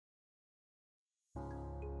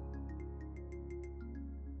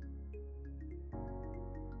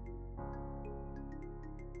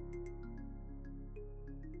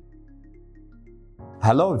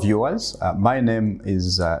Hello viewers, my name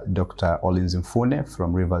is Dr. Mfune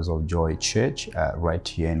from Rivers of Joy Church right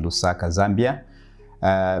here in Lusaka, Zambia.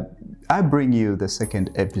 I bring you the second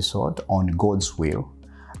episode on God's will,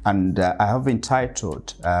 and I have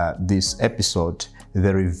entitled this episode,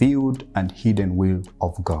 The Revealed and Hidden Will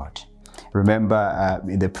of God. Remember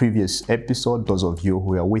in the previous episode, those of you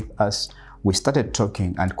who are with us, we started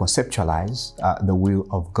talking and conceptualize the will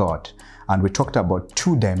of God. And we talked about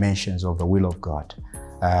two dimensions of the will of God.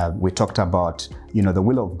 We talked about, the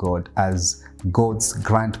will of God as God's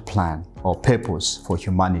grand plan or purpose for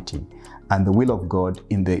humanity, and the will of God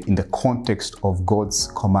in the context of God's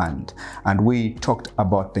command. And we talked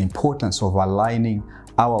about the importance of aligning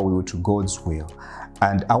our will to God's will.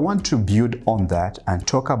 And I want to build on that and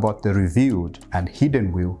talk about the revealed and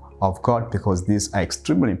hidden will of God, because these are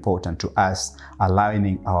extremely important to us,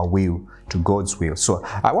 aligning our will to God's will. So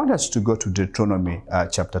I want us to go to Deuteronomy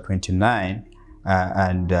chapter 29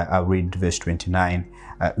 and I'll read verse 29.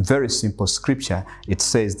 Very simple scripture. It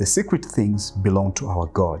says, "The secret things belong to our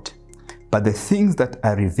God, but the things that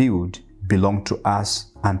are revealed belong to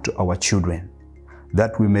us and to our children,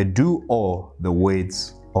 that we may do all the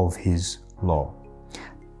words of his law."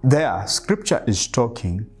 There, scripture is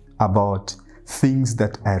talking about things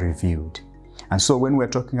that are revealed. And so when we're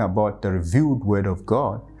talking about the revealed word of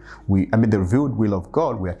God, the revealed will of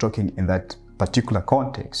God, we are talking in that particular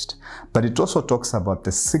context. But it also talks about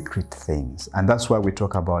the secret things. And that's why we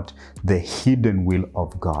talk about the hidden will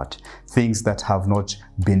of God, things that have not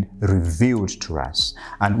been revealed to us.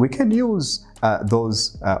 And we can use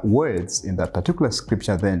those words in that particular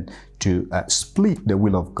scripture then to split the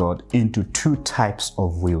will of God into two types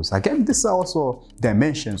of wills. Again, these are also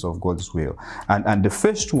dimensions of God's will. And the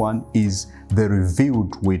first one is the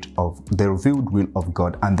revealed will of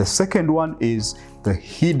God. And the second one is the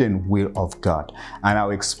hidden will of God. And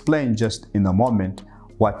I'll explain just in a moment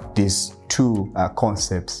what these two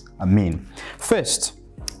concepts mean. First,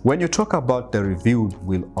 when you talk about the revealed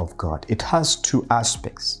will of God, it has two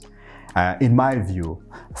aspects. In my view,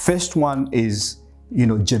 first one is,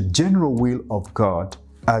 the general will of God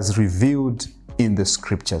as revealed in the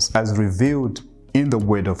scriptures, as revealed in the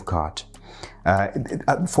word of God.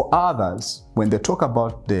 For others, when they talk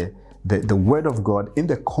about the word of God in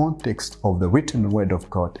the context of the written word of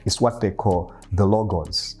God, is what they call the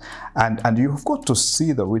Logos. And you've got to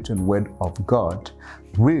see the written word of God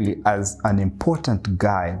really as an important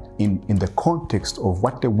guide in the context of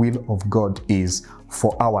what the will of God is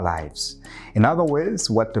for our lives. In other words,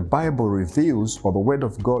 what the Bible reveals, or the Word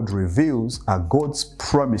of God reveals, are God's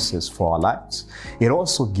promises for our lives. It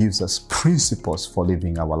also gives us principles for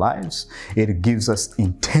living our lives. It gives us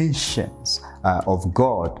intentions of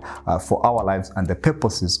God for our lives and the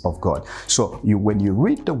purposes of God. So when you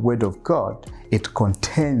read the Word of God, it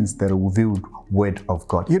contains the revealed Word of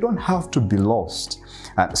God. You don't have to be lost.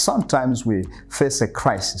 Sometimes we face a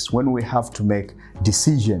crisis when we have to make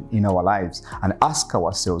decision in our lives and ask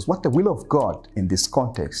ourselves what the will of God in this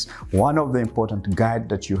context. One of the important guide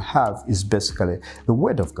that you have is basically the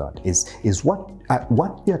Word of God. Is what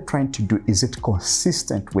you're trying to do, is it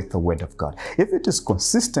consistent with the Word of God? If it is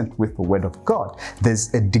consistent with the Word of God,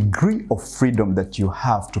 there's a degree of freedom that you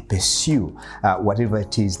have to pursue whatever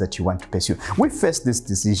it is that you want to pursue. We face these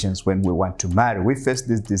decisions when we want to marry. We face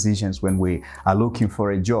these decisions when we are looking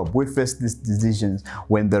for a job. We face these decisions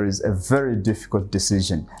when there is a very difficult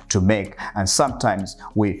decision to make, and sometimes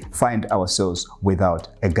we find ourselves without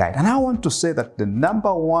a guide. And I want to say that the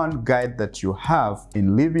number one guide that you have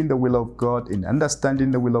in living the will of God, in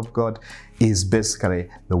understanding the will of God, is basically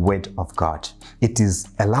the Word of God. It is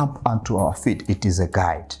a lamp unto our feet. It is a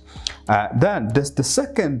guide. Then there's the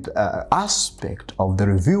second aspect of the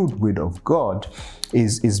revealed Word of God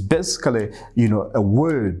is basically, a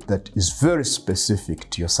word that is very specific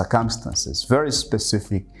to your circumstances, very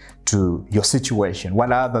specific to your situation.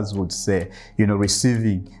 What others would say,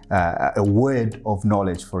 receiving a word of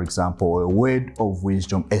knowledge, for example, or a word of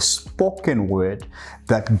wisdom, a spoken word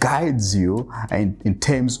that guides you in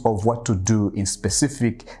terms of what to do in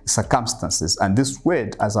specific circumstances. And this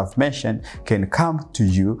word, as I've mentioned, can come to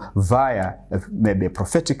you via maybe a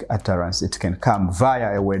prophetic utterance. It can come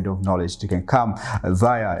via a word of knowledge. It can come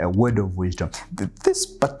via a word of wisdom. This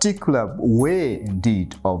particular way,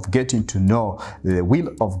 indeed, of getting to know the will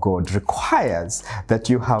of God requires that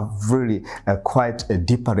you have really quite a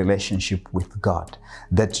deeper relationship with God,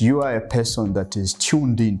 that you are a person that is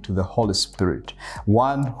tuned in to the Holy Spirit,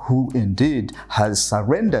 one who indeed has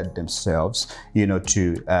surrendered themselves,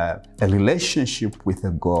 to a relationship with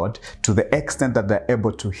a God to the extent that they're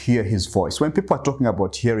able to hear hear his voice. When people are talking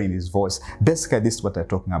about hearing his voice, basically this is what they're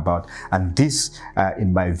talking about. And this,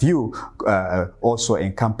 in my view, also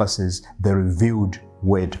encompasses the revealed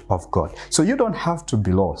word of God. So you don't have to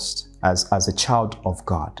be lost as a child of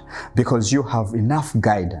God, because you have enough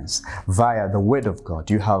guidance via the word of God.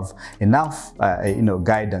 You have enough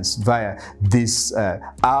guidance via this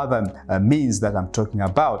other means that I'm talking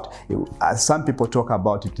about. Some people talk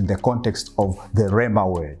about it in the context of the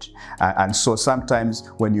Rhema word, and so sometimes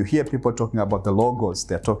when you hear people talking about the Logos,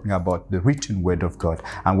 they're talking about the written word of God,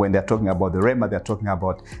 and when they're talking about the Rhema, they're talking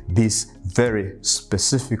about this very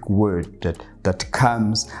specific word that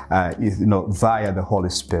comes via the Holy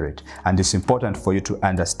Spirit. And it's important for you to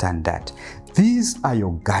understand that. These are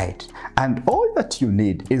your guide, and all that you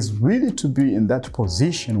need is really to be in that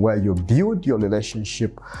position where you build your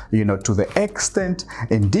relationship, to the extent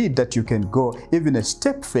indeed that you can go even a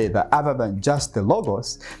step further other than just the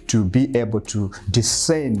Logos, to be able to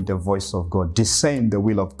discern the voice of God, discern the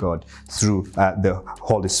will of God through the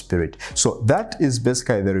Holy Spirit. So that is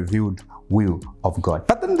basically the revealed will of God.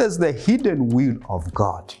 But then there's the hidden will of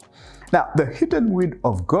God. Now, the hidden will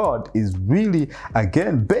of God is really,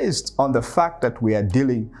 again, based on the fact that we are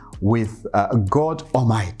dealing with God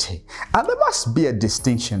Almighty. And there must be a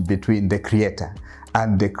distinction between the Creator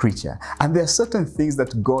and the creature. And there are certain things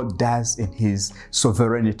that God does in his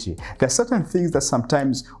sovereignty. There are certain things that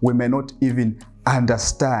sometimes we may not even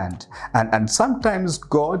understand. And sometimes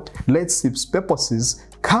God lets his purposes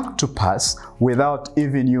come to pass without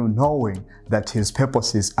even you knowing that his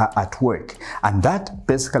purposes are at work. And that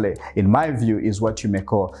basically, in my view, is what you may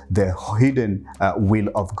call the hidden will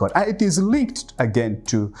of God. And it is linked again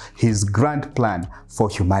to his grand plan for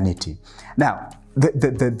humanity. Now,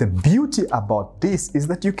 the beauty about this is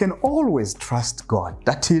that you can always trust God,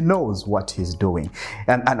 that he knows what he's doing.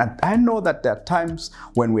 And I know that there are times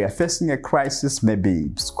when we are facing a crisis, maybe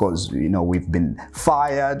because we've been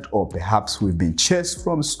fired, or perhaps we've been chased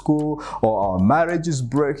from school, or our marriage is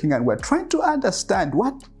breaking, and we're trying to understand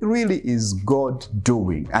what really is God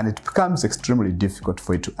doing, and it becomes extremely difficult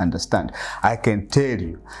for you to understand. I can tell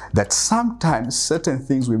you that sometimes certain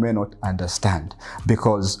things we may not understand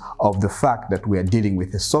because of the fact that we are dealing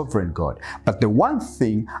with a sovereign God. But the one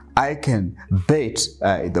thing I can bet,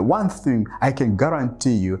 the one thing I can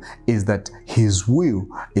guarantee you is that his will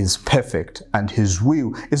is perfect, and his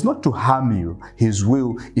will is not to harm you. His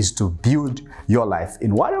will is to build your life.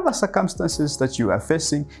 In whatever circumstances that you are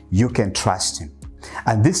facing, you can trust him.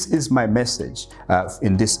 And this is my message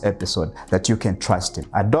in this episode, that you can trust him.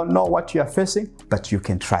 I don't know what you are facing, but you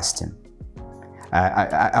can trust him.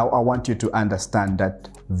 I want you to understand that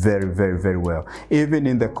very, very, very well. Even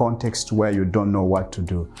in the context where you don't know what to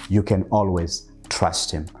do, you can always trust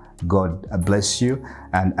him. God bless you,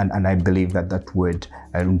 and I believe that that word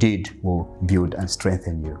indeed will build and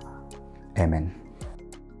strengthen you. Amen.